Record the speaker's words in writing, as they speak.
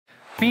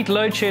Beat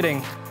load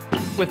shedding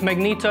with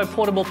Magneto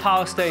portable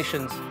power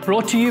stations.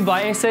 Brought to you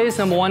by SA's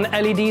 #1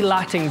 LED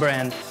lighting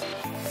brand.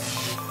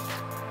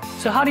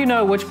 So how do you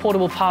know which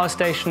portable power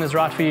station is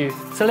right for you?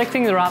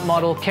 Selecting the right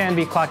model can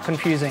be quite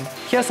confusing.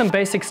 Here are some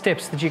basic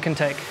steps that you can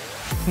take.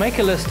 Make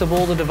a list of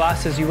all the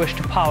devices you wish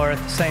to power at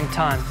the same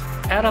time.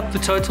 Add up the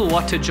total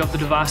wattage of the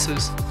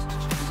devices.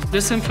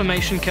 This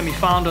information can be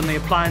found on the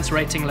appliance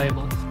rating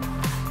label.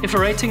 If a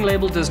rating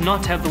label does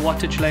not have the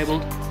wattage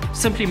labeled,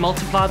 simply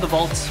multiply the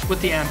volts with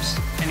the amps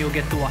and you'll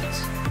get the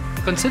watts.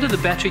 Consider the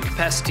battery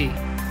capacity.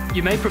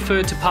 You may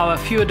prefer to power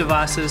fewer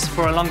devices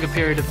for a longer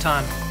period of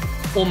time,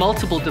 or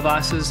multiple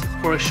devices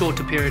for a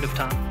shorter period of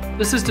time.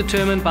 This is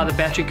determined by the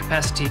battery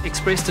capacity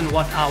expressed in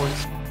watt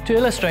hours. To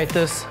illustrate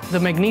this, the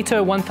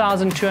Magneto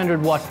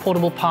 1200 watt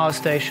portable power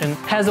station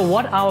has a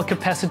watt-hour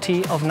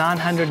capacity of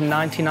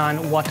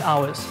 999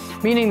 watt-hours,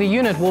 meaning the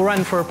unit will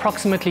run for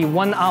approximately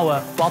 1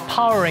 hour while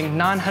powering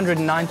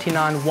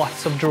 999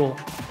 watts of draw.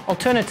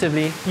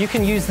 Alternatively, you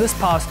can use this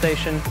power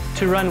station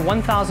to run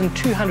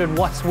 1200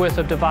 watts worth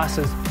of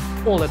devices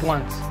all at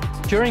once.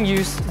 During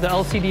use, the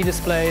LCD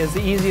display is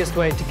the easiest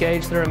way to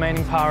gauge the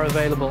remaining power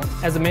available,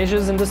 as it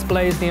measures and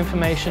displays the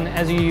information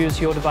as you use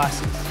your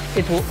devices.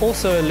 It will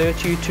also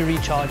alert you to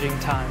recharging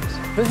times.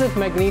 Visit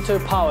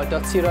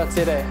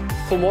magnetopower.co.za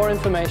for more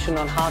information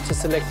on how to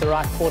select the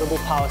right portable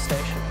power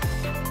station.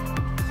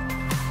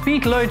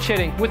 Beat load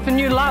shedding with the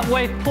new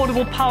lightweight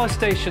portable power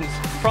stations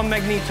from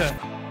Magneto.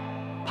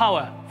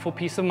 Power for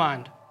peace of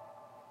mind.